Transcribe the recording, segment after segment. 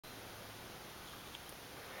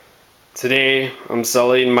Today I'm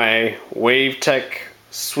selling my Wavetek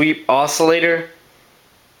sweep oscillator,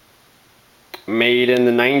 made in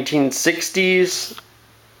the 1960s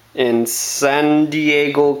in San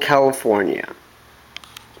Diego, California.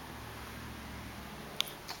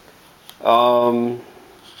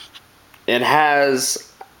 It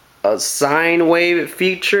has a sine wave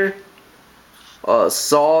feature, a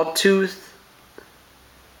sawtooth,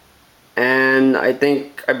 and I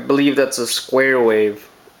believe that's a square wave.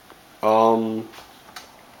 I'll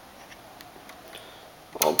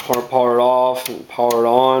power it off and power it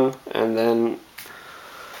on, and then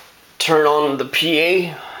turn on the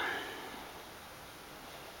PA.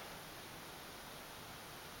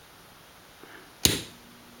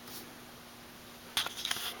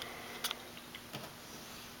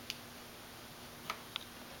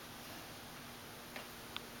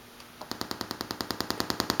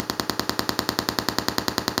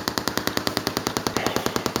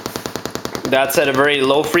 That's at a very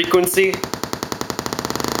low frequency.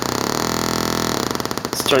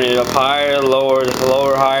 Let's turn it up higher, lower,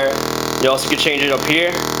 higher. You also can change it up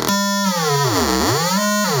here.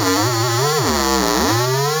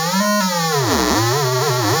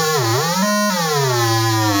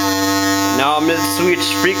 Now I'm going to switch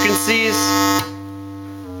frequencies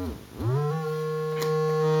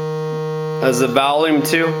as the volume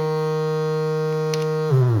too.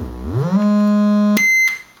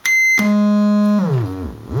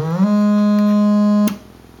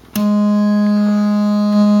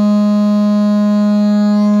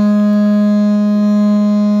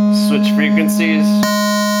 Switch frequencies.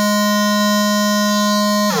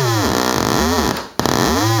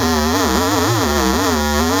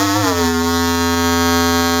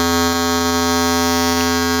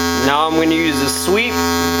 Now I'm going to use a sweep.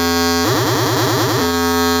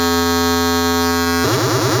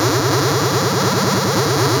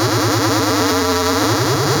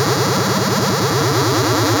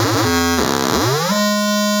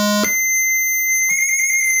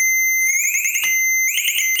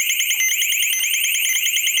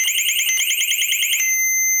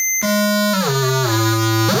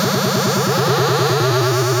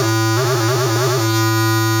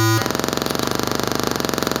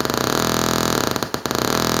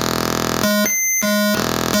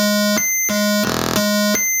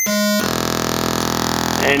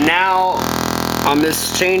 And now on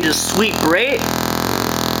this change of sweep rate,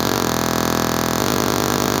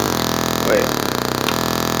 alright,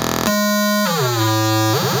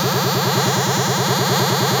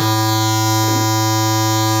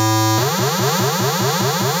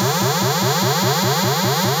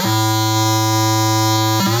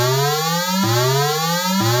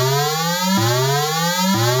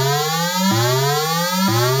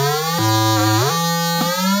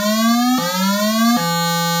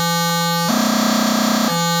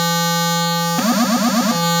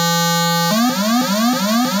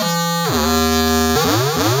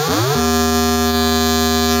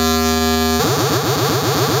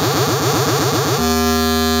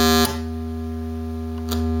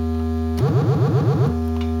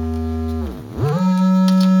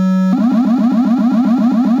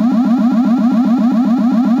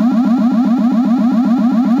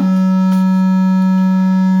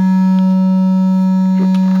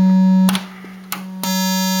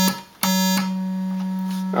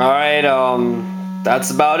 that's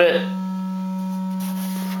about it.